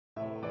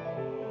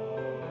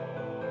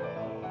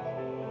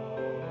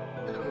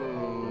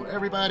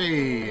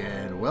Everybody,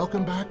 and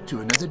welcome back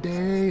to another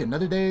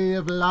day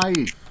of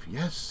life.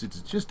 Yes,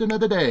 it's just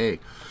another day.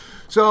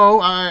 So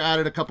I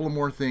added a couple of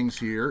more things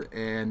here,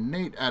 and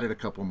Nate added a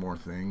couple more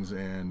things,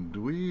 and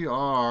we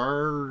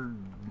are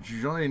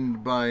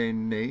joined by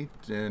Nate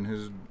and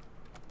his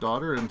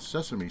daughter in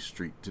Sesame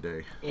Street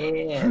today.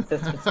 Yeah,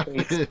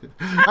 Sesame Street.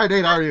 Hi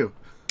Nate, how are you?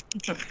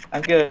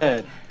 I'm good.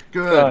 What's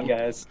going Good. on,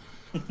 guys?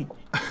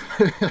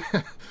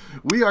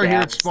 We are here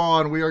Yeah, at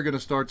Spawn. We are going to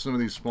start some of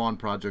these Spawn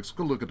projects.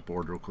 Go look at the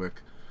board real quick.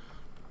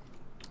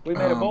 we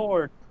made a Um,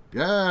 board.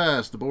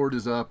 Yes, the board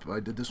is up. I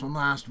did this one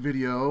last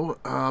video.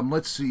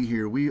 Let's see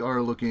here. We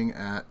are looking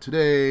at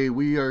today.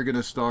 We are going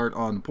to start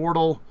on the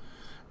portal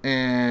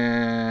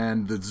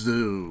and the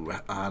zoo.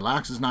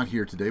 Lax is not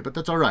here today, but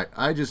that's all right.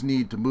 I just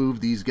need to move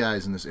these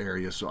guys in this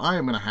area, so I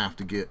am going to have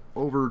to get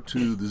over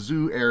to the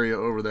zoo area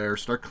over there,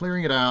 start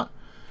clearing it out,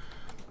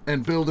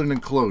 and build an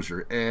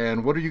enclosure.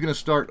 And what are you going to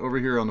start over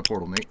here on the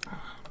portal, Nate?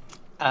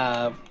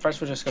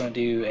 First, we're just going to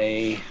do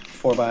a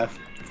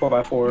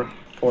 4x4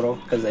 portal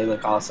because they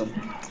look awesome.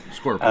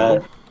 Square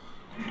portal.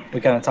 We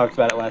kind of talked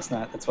about it last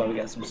night. That's why we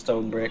got some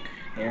stone brick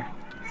here.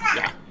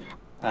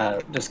 Yeah.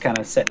 Just kind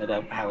of setting it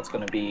up how it's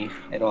going to be.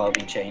 It'll all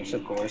be changed,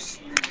 of course.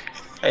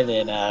 And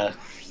then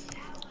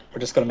we're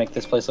just going to make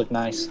this place look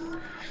nice.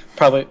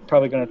 Probably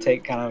going to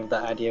take kind of the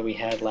idea we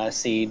had last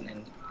seed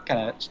and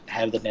kind of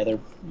have the Nether,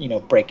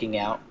 breaking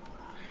out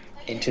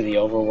into the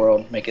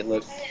overworld.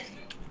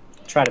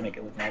 Try to make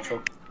it look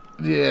natural.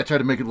 Yeah, try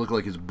to make it look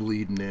like it's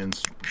bleeding in,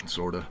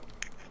 sort of.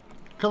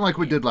 Kind of like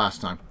we did last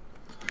time.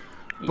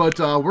 But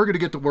we're going to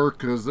get to work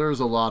because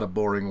there's a lot of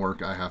boring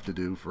work I have to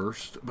do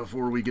first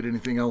before we get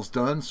anything else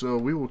done. So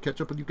we will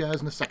catch up with you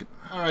guys in a second.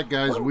 All right,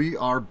 guys, we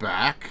are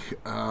back.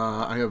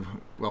 I have,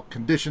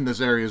 conditioned this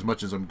area as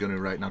much as I'm going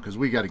to right now because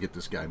we got to get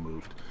this guy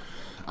moved.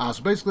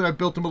 So basically, I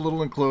built him a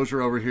little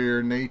enclosure over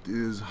here. Nate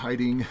is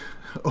hiding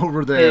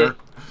over there.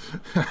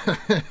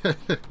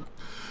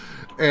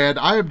 And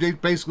I am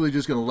basically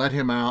just going to let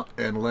him out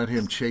and let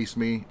him chase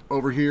me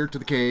over here to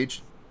the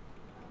cage.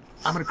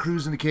 I'm going to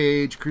cruise in the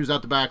cage, cruise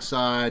out the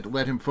backside,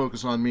 let him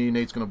focus on me.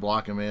 Nate's going to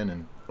block him in,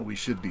 and we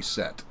should be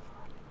set.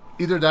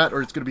 Either that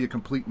or it's going to be a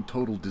complete and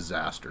total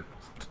disaster.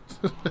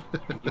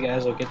 You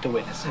guys will get to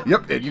witness it.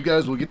 Yep, and you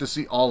guys will get to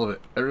see all of it.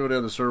 Everybody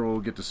on the server will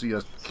get to see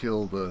us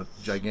kill the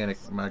gigantic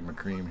magma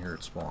cream here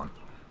at spawn.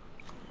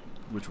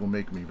 Which will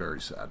make me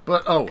very sad.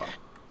 But, oh well.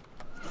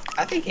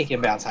 I think he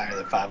can bounce higher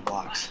than 5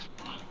 blocks.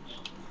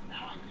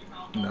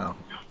 No.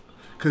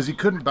 Because he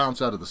couldn't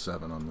bounce out of the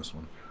 7 on this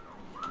one.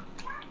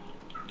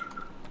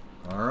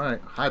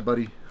 Alright. Hi,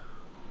 buddy.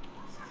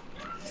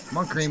 Come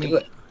on, Creamy.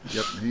 Let's do it.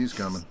 Yep, he's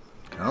coming.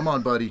 Come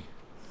on, buddy.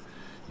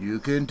 You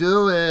can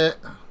do it.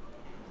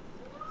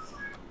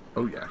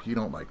 Oh, yeah, he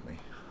don't like me.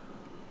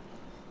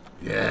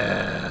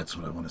 Yeah, that's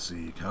what I want to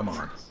see. Come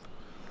on.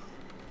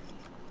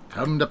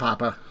 Come to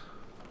Papa.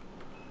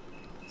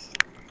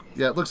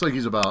 Yeah, it looks like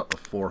he's about a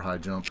 4 high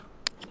jump.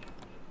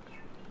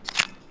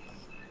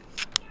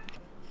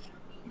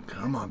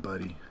 Come on,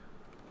 buddy.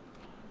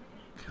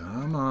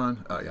 Come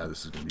on. Oh, yeah,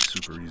 this is going to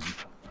be super easy.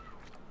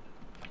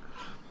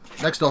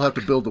 Next, I'll have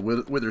to build the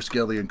Wither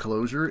Skelly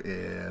enclosure,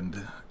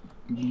 and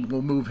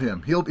we'll move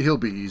him. He'll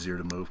be easier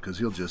to move, because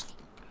he'll just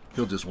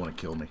want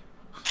to kill me.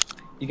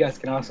 You guys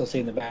can also see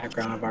in the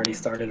background I've already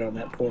started on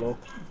that portal.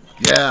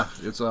 Yeah,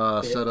 it's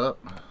set up.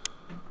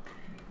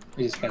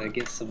 We just gotta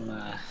get some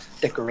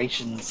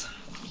decorations.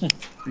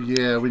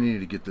 Yeah, we need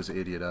to get this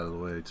idiot out of the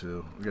way,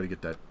 too. We gotta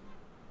get that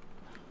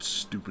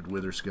stupid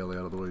Wither Skelly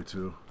out of the way,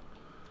 too.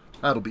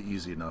 That'll be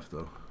easy enough,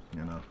 though,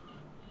 you know.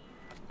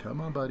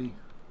 Come on, buddy.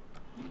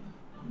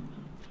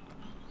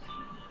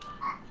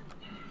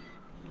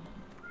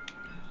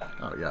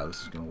 Oh, yeah,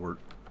 this is going to work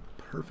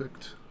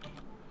perfect.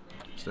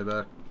 Stay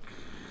back.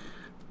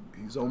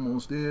 He's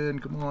almost in.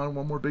 Come on,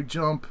 one more big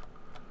jump.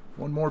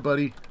 One more,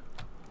 buddy.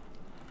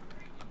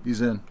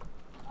 He's in.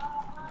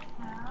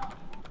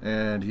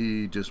 And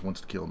he just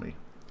wants to kill me.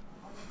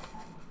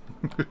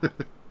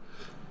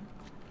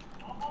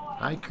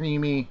 Hi,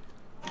 Creamy.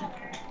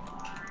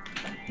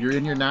 You're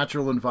in your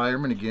natural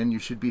environment again. You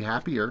should be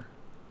happier.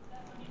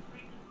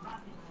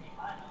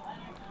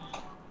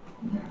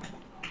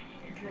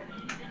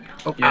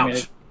 Oh,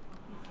 ouch.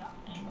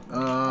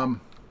 I'll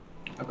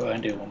go ahead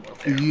and do one more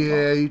there.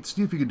 Yeah,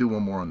 see if you can do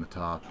one more on the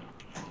top.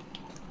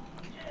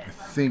 I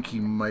think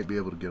he might be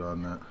able to get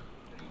on that.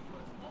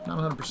 Not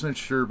 100%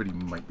 sure, but he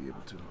might be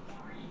able to.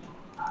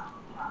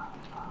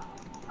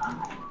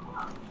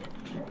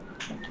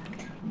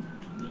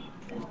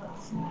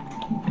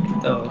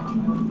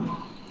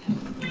 Oh,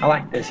 I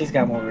like this. He's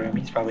got more room.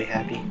 He's probably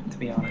happy, to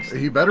be honest.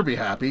 He better be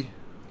happy.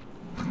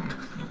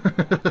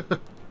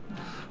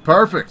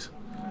 Perfect.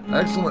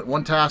 Excellent.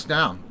 One task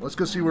down. Let's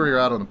go see where you're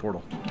at on the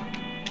portal.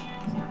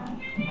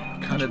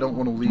 Kind of don't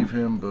want to leave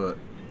him, but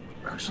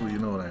actually, you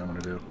know what I am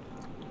going to do.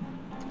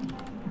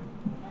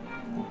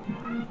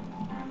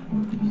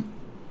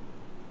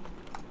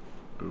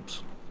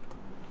 Oops.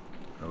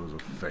 That was a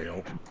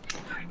fail.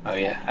 Oh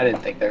yeah, I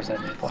didn't think there's that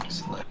many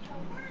blocks left.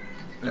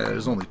 Yeah,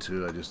 there's only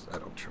 2. I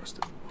don't trust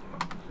it.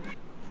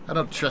 I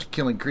don't trust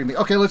killing Creamy.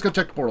 Okay, let's go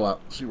check the portal out.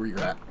 See where you're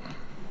at.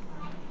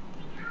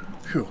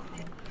 Phew.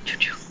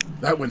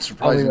 That went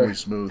surprisingly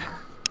smooth.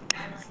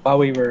 While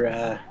we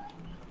were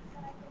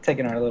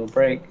taking our little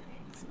break,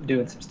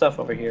 doing some stuff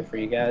over here for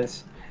you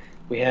guys,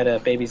 we had a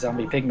baby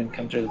zombie pigman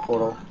come through the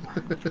portal.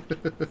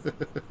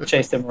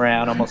 Chased him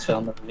around, almost fell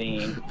in the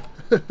ravine.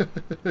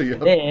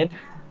 Yep. And then,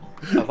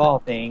 of all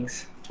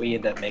things, we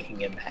ended up making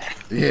him mad.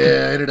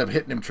 Yeah, I ended up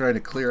hitting him trying to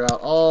clear out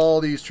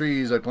all these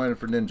trees I planted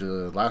for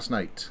Ninja last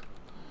night.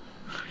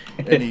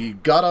 And he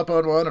got up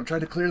on one. I'm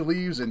trying to clear the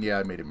leaves, and yeah,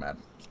 I made him mad.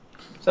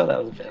 So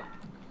that was a fail.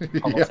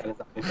 Almost Yeah. had a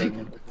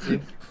zombie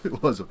pigman.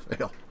 It was a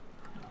fail.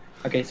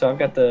 Okay, so I've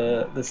got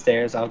the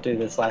stairs. I'll do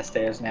this last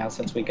stairs now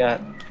since we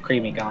got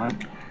Creamy gone.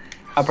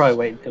 I'll probably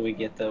wait until we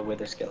get the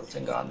wither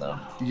skeleton gone, though.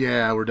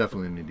 Yeah, we're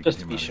definitely need to Just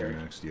get to him be out of here sure.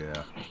 next.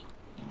 Yeah.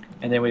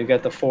 And then we've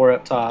got the 4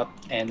 up top,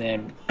 and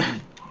then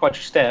watch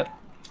your step.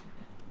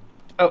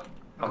 Oh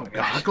Oh, my God,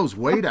 gosh. that goes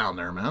way down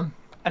there, man.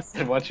 I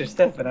said watch your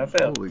step, and I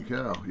fell. Holy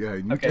cow. Yeah.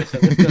 You Okay, can... so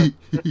let's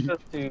go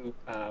to,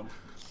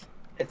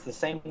 it's the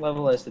same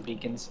level as the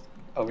beacons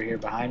over here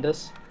behind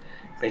us.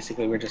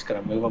 Basically, we're just going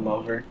to move them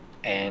over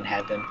and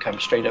have them come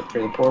straight up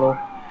through the portal.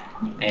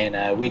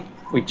 And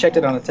we checked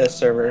it on a test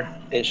server.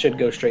 It should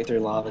go straight through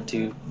lava,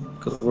 too,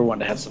 because we're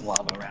wanting to have some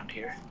lava around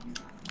here.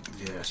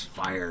 Yes,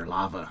 fire,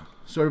 lava.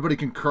 So everybody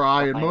can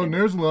cry and Behind moan, it.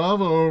 there's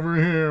lava over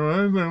here.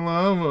 Why is there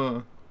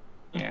lava?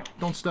 Yeah.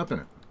 Don't step in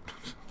it.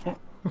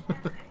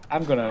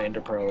 I'm going to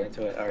ender pearl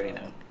into it, I already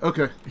know.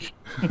 Okay.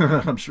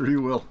 I'm sure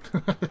you will.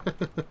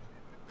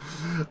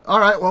 All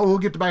right, well, we'll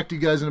get back to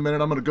you guys in a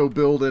minute. I'm going to go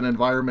build an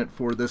environment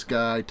for this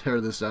guy, tear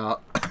this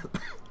out.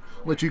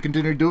 Let you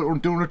continue doing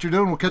what you're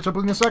doing. We'll catch up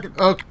in a second.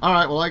 Okay. All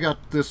right, well, I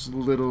got this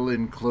little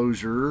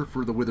enclosure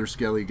for the Wither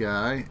Skelly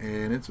guy,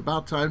 and it's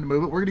about time to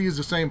move it. We're going to use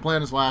the same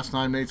plan as last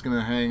time. Nate's going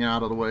to hang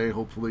out of the way.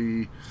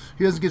 Hopefully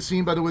he doesn't get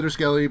seen by the Wither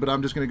Skelly, but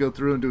I'm just going to go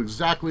through and do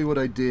exactly what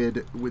I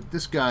did with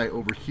this guy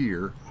over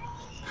here.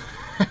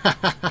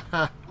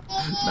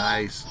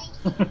 Nice.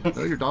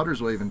 Oh, your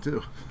daughter's waving,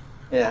 too.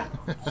 Yeah.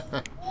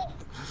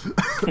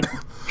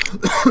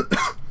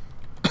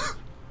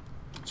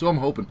 So I'm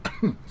hoping,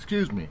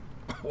 excuse me,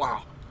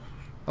 wow,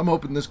 I'm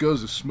hoping this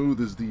goes as smooth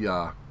as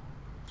the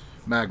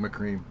magma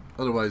cream.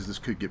 Otherwise this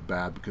could get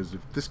bad, because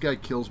if this guy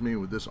kills me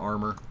with this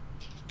armor,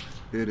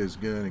 it is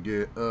gonna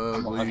get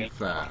ugly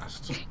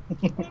fast.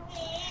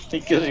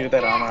 He kills you with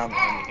that armor, I'm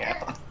hanging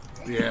out.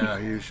 Yeah,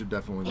 you should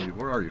definitely leave.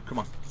 Where are you? Come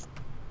on.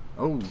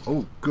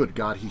 Oh, good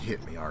God, he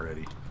hit me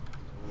already.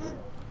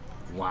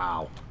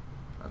 Wow.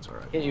 That's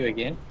alright. Hit you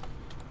again?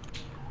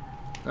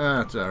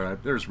 That's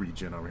alright. There's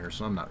regen over here,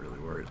 so I'm not really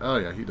worried. Oh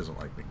yeah, he doesn't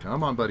like me.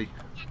 Come on, buddy.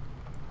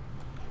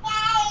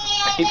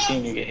 I keep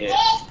seeing you get hit.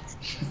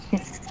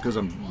 Because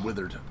I'm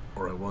withered.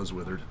 Or I was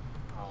withered.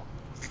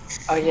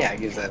 Oh yeah,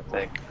 it gives that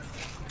effect.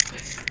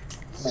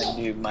 My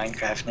new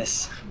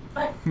Minecraftness.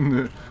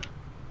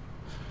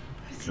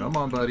 Come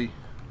on, buddy.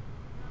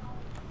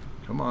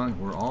 Come on,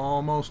 we're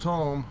almost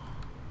home.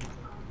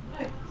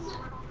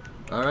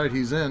 Alright,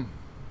 he's in.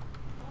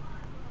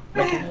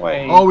 Making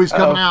way. Oh, he's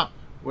coming out.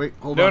 Wait,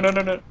 hold on.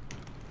 No.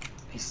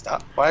 He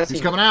stopped. Why is He's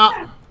he coming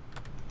out.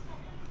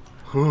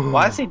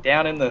 Why is he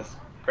down in the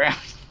ground?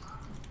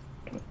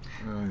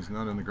 Oh, he's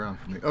not in the ground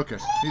for me. Okay,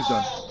 he's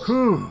done.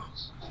 Whew.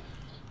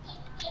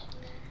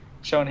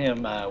 Showing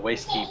him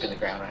waist deep in the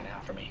ground right now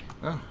for me.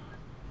 Oh.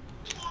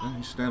 Yeah,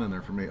 he's standing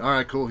there for me.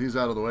 Alright, cool. He's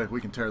out of the way. We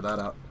can tear that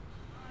out.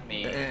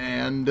 Me.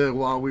 And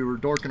while we were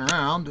dorking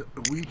around,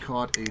 we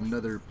caught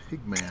another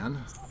pigman.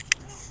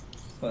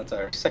 Well, that's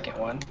our second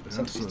one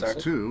since we So started.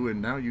 it's 2,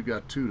 and now you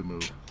got 2 to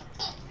move.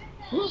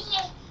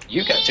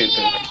 You got 2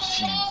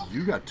 poopers.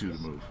 You got 2 to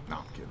move. No,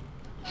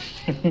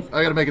 I'm kidding.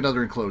 I gotta make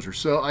another enclosure.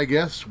 So I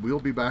guess we'll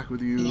be back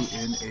with you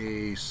in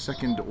a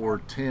second or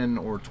 10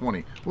 or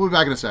 20. We'll be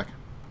back in a sec.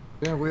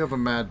 Yeah, we have a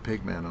mad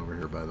pigman over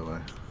here, by the way.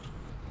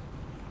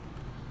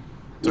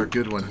 It's our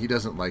good one. He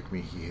doesn't like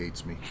me. He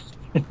hates me.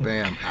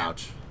 Bam.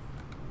 Ouch.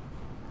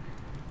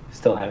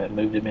 Still haven't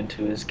moved him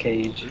into his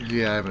cage.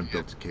 Yeah, I haven't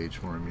built a cage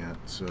for him yet,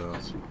 so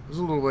there's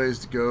a little ways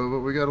to go, but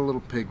we got a little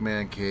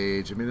pigman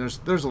cage. I mean,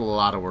 there's a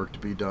lot of work to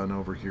be done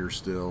over here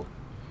still.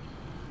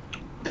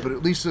 But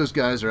at least those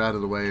guys are out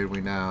of the way, and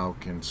we now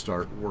can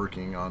start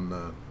working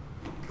on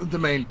the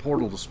main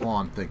portal to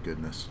spawn, thank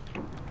goodness.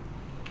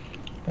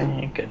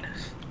 Thank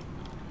goodness.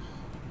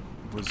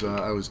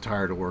 I was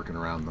tired of working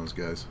around those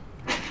guys.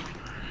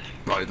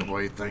 By the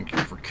way, thank you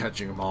for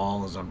catching them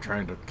all as I'm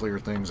trying to clear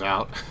things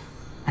out.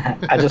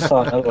 I just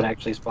saw another one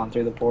actually spawn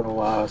through the portal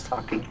while I was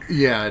talking.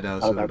 Yeah, I know, I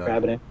so was did out I.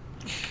 grabbing him.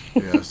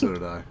 Yeah, so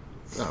did I.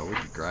 Oh, we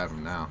could grab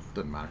him now.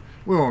 Doesn't matter.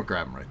 We won't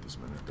grab him right this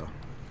minute, though.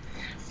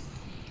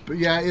 But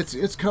yeah,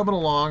 it's coming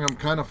along. I'm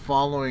kind of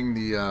following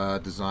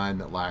the design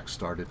that Lax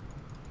started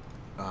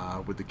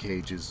with the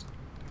cages.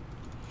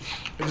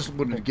 I just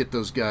wanted to get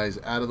those guys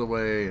out of the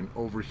way and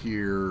over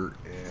here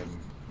and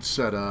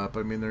set up.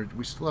 I mean,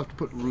 we still have to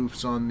put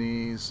roofs on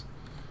these.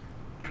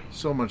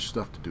 So much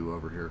stuff to do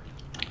over here.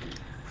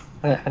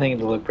 I think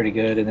it'll look pretty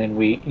good. And then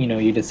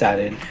you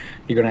decided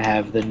you're going to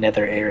have the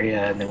nether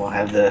area, and then we'll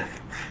have the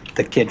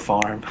the kid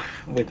farm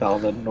with all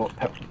the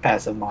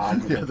passive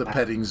mobs. Yeah, the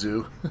petting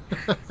zoo.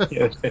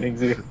 Yeah, petting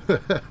zoo.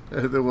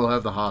 And then we'll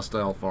have the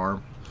hostile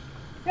farm.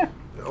 Yeah.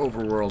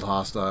 Overworld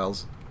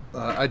hostiles.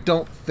 I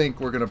don't think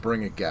we're going to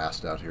bring a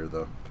ghast out here,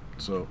 though.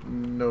 So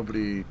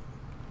nobody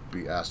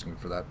be asking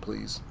for that,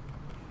 please.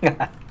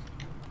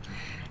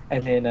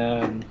 And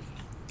then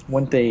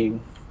one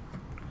thing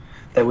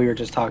that we were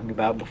just talking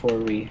about before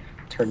we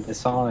turned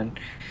this on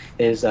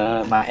is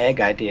my egg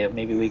idea.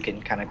 Maybe we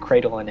can kind of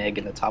cradle an egg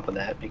in the top of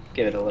that,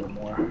 give it a little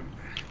more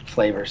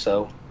flavor.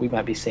 So we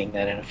might be seeing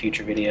that in a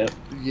future video.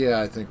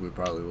 Yeah, I think we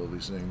probably will be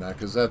seeing that,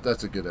 because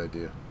that's a good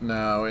idea.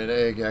 Now, an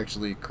egg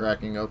actually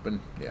cracking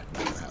open, yeah,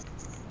 not going to happen.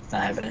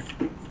 Not happening.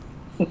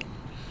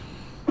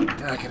 Not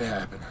going to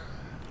happen.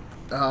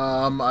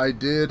 I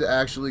did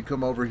actually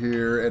come over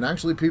here, and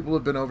actually people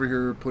have been over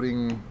here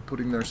putting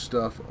their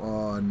stuff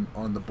on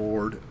the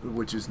board,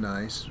 which is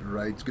nice,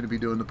 right? It's going to be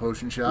doing the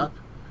potion shop.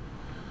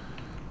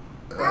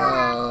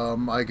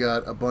 I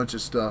got a bunch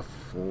of stuff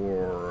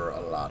for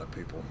a lot of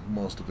people.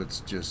 Most of it's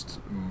just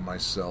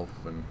myself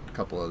and a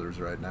couple others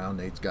right now.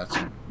 Nate's got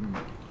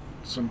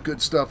some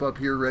good stuff up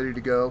here ready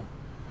to go.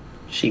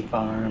 Sheep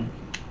farm.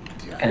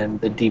 Yeah. And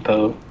the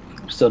depot.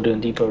 I'm still doing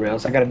depot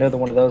rails. I got another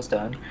one of those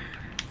done.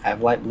 I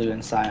have light blue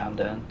and cyan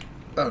done.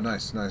 Oh,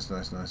 nice. Nice,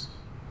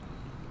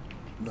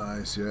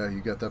 yeah,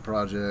 you got that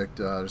project.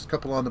 There's a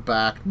couple on the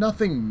back.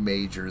 Nothing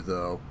major,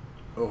 though,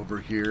 over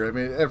here. I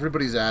mean,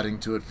 everybody's adding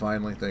to it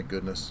finally, thank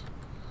goodness.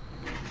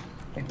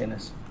 Thank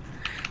goodness.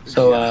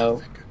 So, Yeah,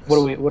 thank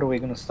goodness. what are we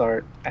going to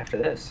start after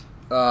this?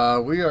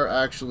 We are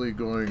actually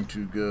going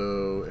to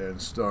go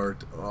and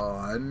start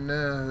on...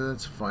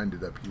 let's find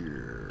it up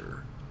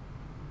here.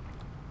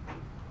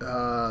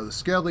 The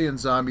Skelly and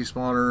Zombie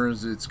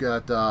Spawners. It's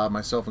got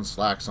myself and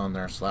Slacks on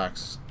there.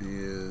 Slacks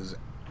is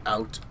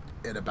out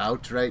and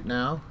about right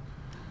now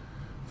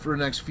for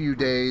the next few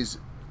days.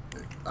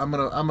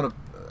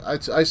 I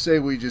say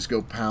we just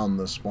go pound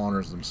the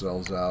spawners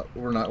themselves out.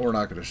 We're not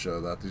going to show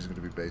that. These are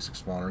going to be basic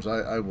spawners.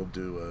 I will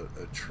do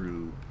a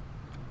true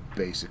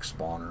basic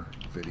spawner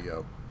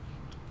video.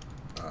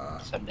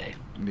 Someday.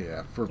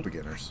 Yeah, for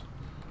beginners.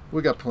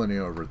 We got plenty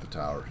over at the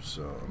tower,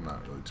 so I'm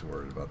not really too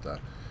worried about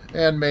that.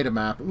 And made a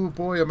map. Ooh,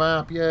 boy, a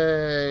map.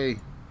 Yay.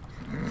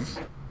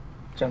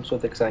 Jumps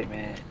with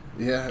excitement.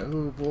 Yeah,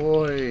 ooh,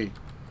 boy.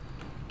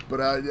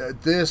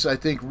 But this, I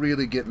think,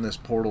 really getting this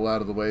portal out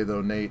of the way,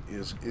 though, Nate,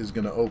 is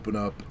going to open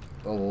up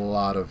a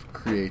lot of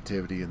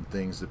creativity and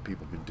things that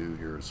people can do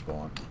here at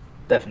Spawn.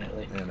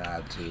 Definitely. And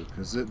add to.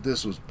 Because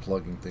this was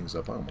plugging things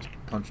up. I almost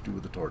punched you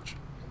with a torch.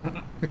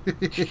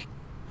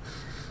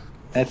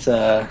 That's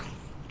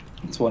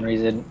one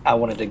reason I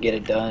wanted to get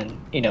it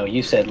done. You know,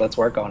 you said let's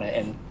work on it,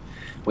 and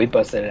we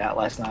busted it out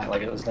last night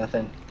like it was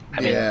nothing.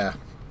 I mean, yeah.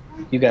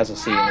 You guys will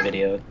see in the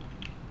video.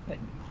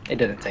 It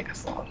didn't take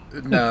us long.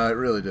 No, it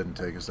really didn't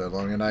take us that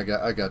long. And I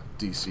got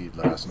DC'd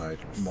last night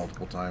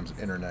multiple times.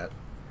 Internet,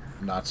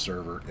 not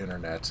server,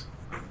 internet.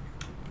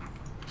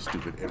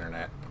 Stupid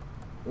internet.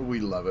 We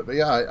love it. But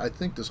yeah, I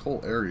think this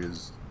whole area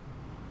is...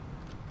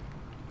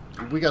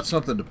 We got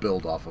something to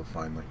build off of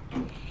finally.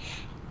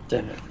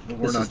 Definitely.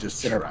 We're not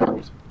just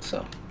trapped.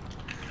 So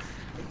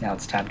now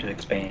it's time to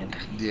expand.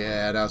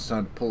 Yeah, now it's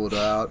time to pull it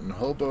out. And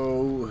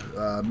Hobo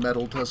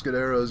Metal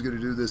Tuscadero is going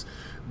to do this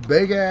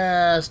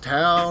big-ass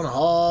town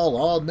hall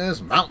on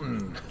this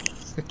mountain.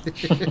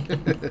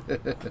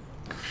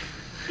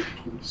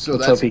 So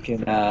let's hope he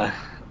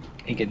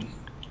can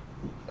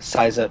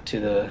size up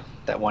to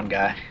that one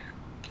guy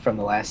from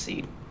the last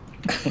seed.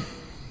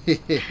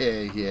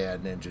 Yeah,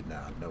 Ninja.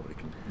 Nah, nobody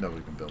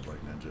can build like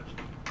Ninja.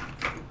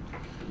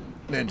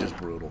 Ninja's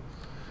brutal.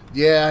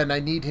 Yeah, and I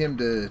need him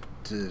to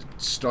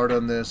start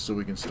on this so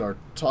we can start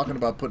talking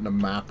about putting a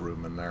map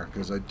room in there,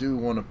 because I do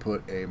want to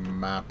put a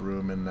map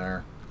room in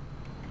there.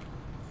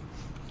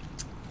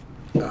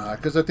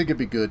 Because I think it'd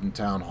be good in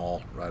Town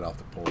Hall right off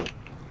the pole.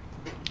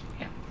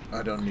 Yeah.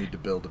 I don't need to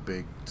build a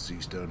big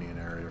Seastonian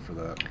area for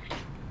that.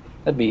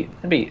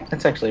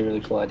 That's actually a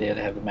really cool idea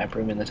to have the map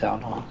room in the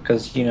town hall,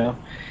 because you know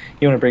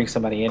you want to bring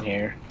somebody in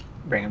here,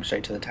 bring them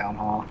straight to the town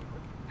hall,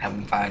 have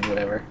them find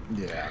whatever.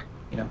 Yeah.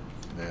 You know.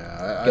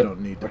 Yeah, I don't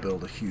need to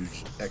build a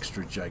huge,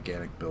 extra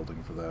gigantic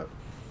building for that.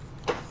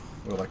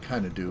 Well, I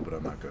kind of do, but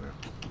I'm not gonna.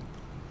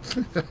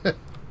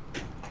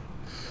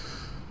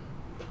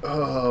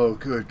 Oh,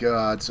 good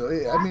God! So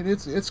I mean,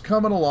 it's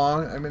coming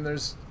along. I mean,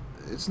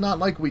 it's not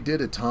like we did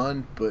a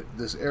ton, but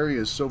this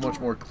area is so much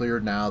more clear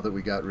now that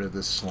we got rid of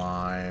this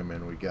slime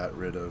and we got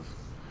rid of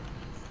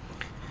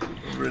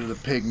the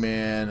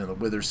pigman and the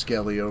wither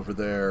skelly over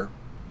there.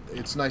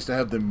 It's nice to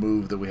have them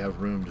move, that we have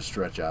room to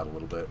stretch out a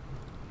little bit.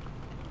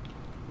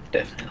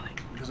 Definitely.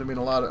 Because I mean,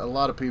 a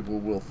lot of people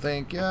will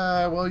think,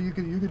 yeah, well, you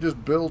could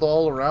just build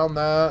all around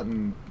that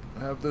and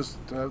have this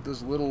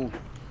little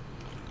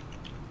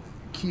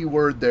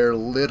keyword there,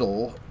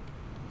 little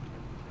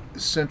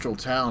central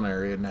town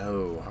area.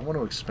 No, I want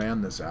to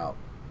expand this out.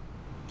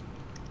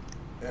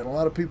 And a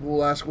lot of people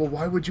will ask, well,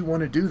 why would you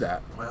want to do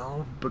that?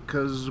 Well,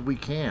 because we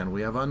can.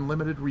 We have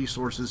unlimited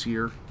resources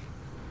here.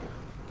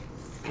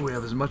 We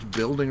have as much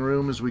building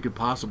room as we could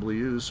possibly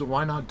use, so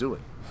why not do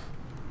it?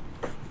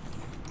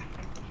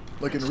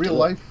 Like in real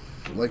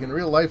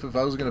life, if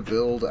I was going to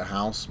build a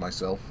house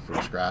myself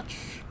from scratch,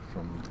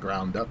 from the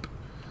ground up,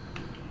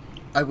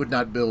 I would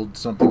not build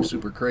something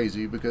super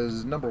crazy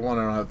because, number one,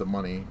 I don't have the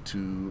money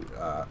to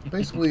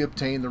basically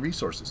obtain the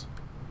resources.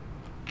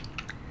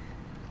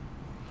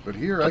 But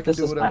here, I can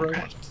do whatever I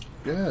want.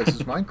 Yeah, this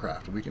is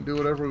Minecraft. We can do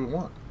whatever we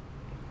want.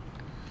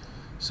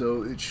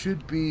 So it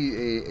should be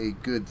a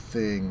good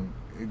thing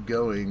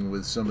going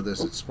with some of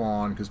this at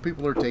spawn because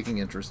people are taking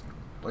interest.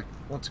 Like,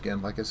 once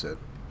again, like I said.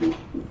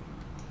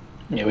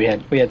 Yeah, we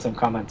had some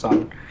comments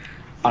on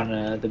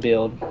the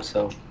build,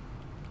 so,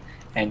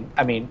 and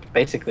I mean,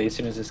 basically, as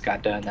soon as this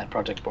got done, that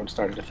project board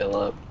started to fill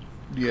up.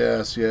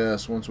 Yes.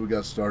 Once we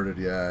got started,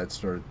 yeah,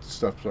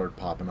 stuff started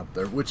popping up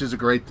there, which is a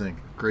great thing.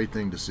 Great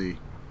thing to see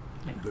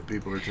that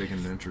people are taking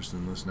an interest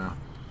in this now.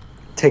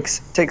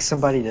 Takes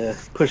somebody to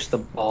push the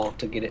ball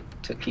to get it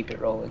to keep it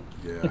rolling.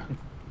 Yeah,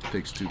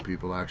 takes two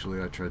people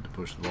actually. I tried to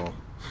push the ball.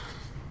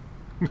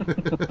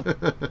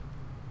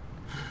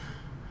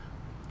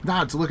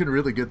 Nah, it's looking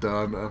really good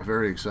though. I'm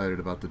very excited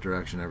about the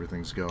direction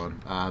everything's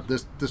going.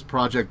 This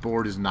project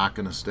board is not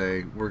going to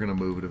stay. We're going to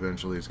move it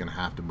eventually. It's going to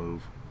have to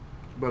move.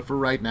 But for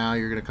right now,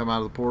 you're going to come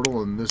out of the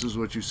portal and this is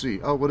what you see.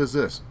 Oh, what is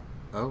this?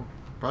 Oh,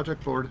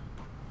 project board.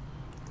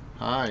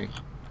 Hi.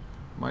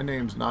 My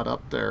name's not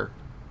up there.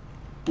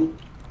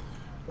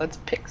 Let's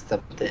pick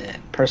something.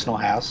 Personal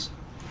house.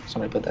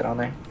 Somebody put that on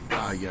there?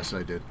 Yes,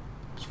 I did.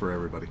 It's for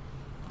everybody.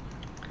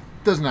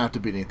 Doesn't have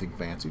to be anything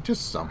fancy.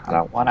 Just something. I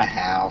don't want a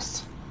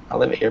house. I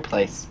live at your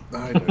place.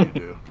 I know you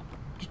do.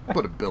 Just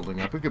put a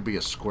building up. It could be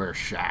a square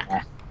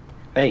shack.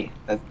 Hey,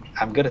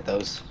 I'm good at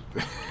those.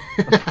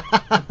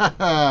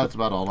 That's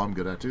about all I'm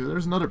good at, too.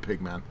 There's another pig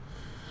man.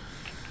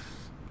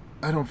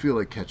 I don't feel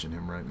like catching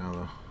him right now,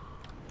 though.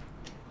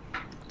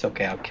 It's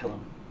okay. I'll kill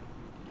him.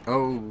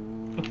 Oh,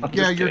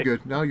 yeah, you're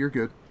good. No, you're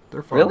good.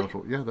 They're far enough.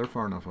 Yeah, they're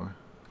far enough away.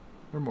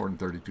 They're more than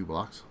 32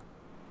 blocks.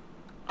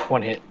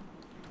 One hit.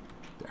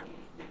 Yeah.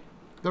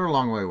 They're a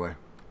long way away.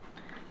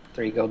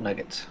 3 gold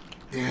nuggets.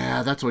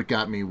 Yeah, that's what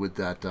got me with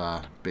that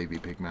baby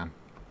pigman.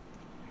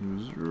 He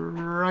was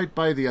right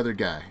by the other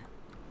guy.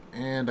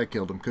 And I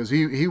killed him because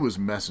he was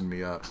messing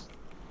me up.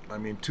 I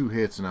mean, 2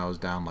 hits and I was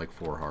down like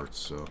 4 hearts,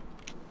 so.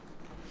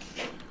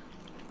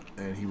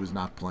 And he was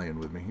not playing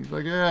with me. He's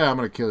like, yeah, I'm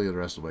going to kill you the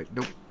rest of the way.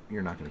 Nope,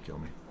 you're not going to kill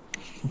me.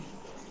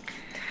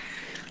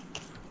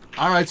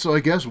 Alright, so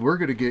I guess we're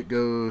going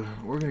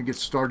to get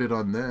started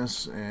on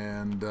this.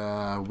 And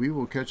we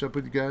will catch up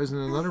with you guys in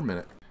another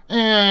minute.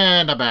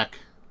 And I'm back.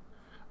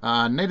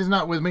 Nate is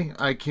not with me.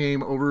 I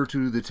came over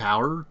to the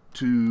tower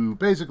to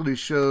basically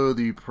show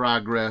the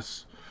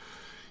progress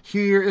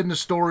here in the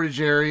storage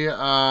area.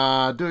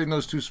 Doing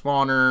those 2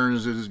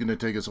 spawners, it is going to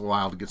take us a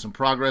while to get some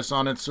progress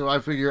on it, so I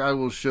figure I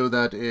will show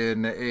that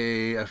in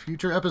a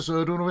future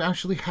episode when we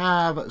actually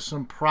have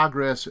some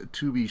progress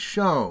to be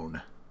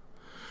shown.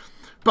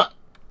 But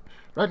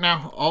right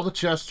now, all the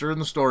chests are in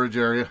the storage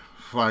area.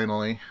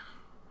 Finally.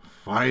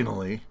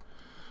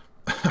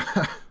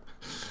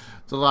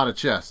 It's a lot of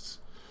chests.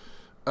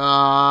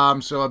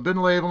 So I've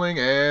been labeling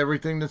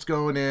everything that's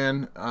going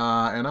in,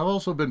 and I've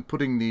also been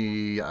putting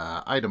the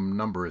item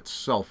number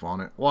itself on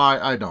it. Why?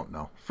 I don't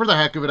know. For the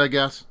heck of it, I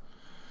guess.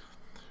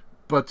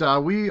 But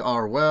we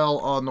are well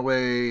on the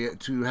way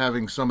to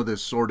having some of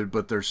this sorted,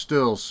 but there's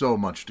still so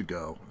much to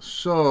go.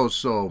 So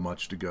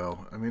much to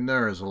go. I mean,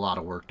 there is a lot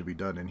of work to be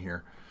done in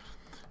here.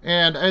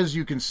 And as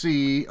you can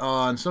see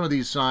on some of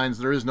these signs,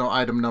 there is no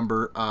item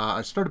number.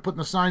 I started putting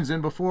the signs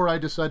in before I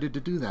decided to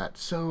do that.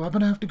 So I'm going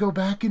to have to go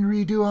back and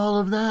redo all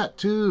of that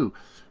too.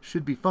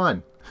 Should be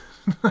fun.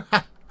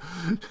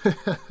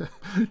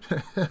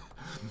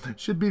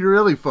 Should be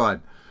really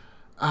fun.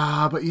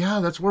 But yeah,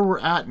 that's where we're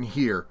at in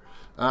here.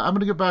 I'm going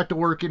to get back to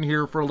work in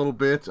here for a little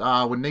bit.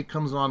 When Nate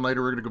comes on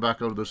later, we're going to go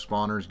back over those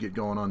spawners, get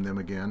going on them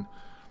again.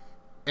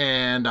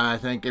 And I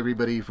thank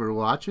everybody for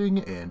watching,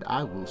 and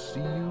I will see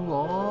you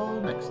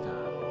all next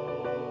time.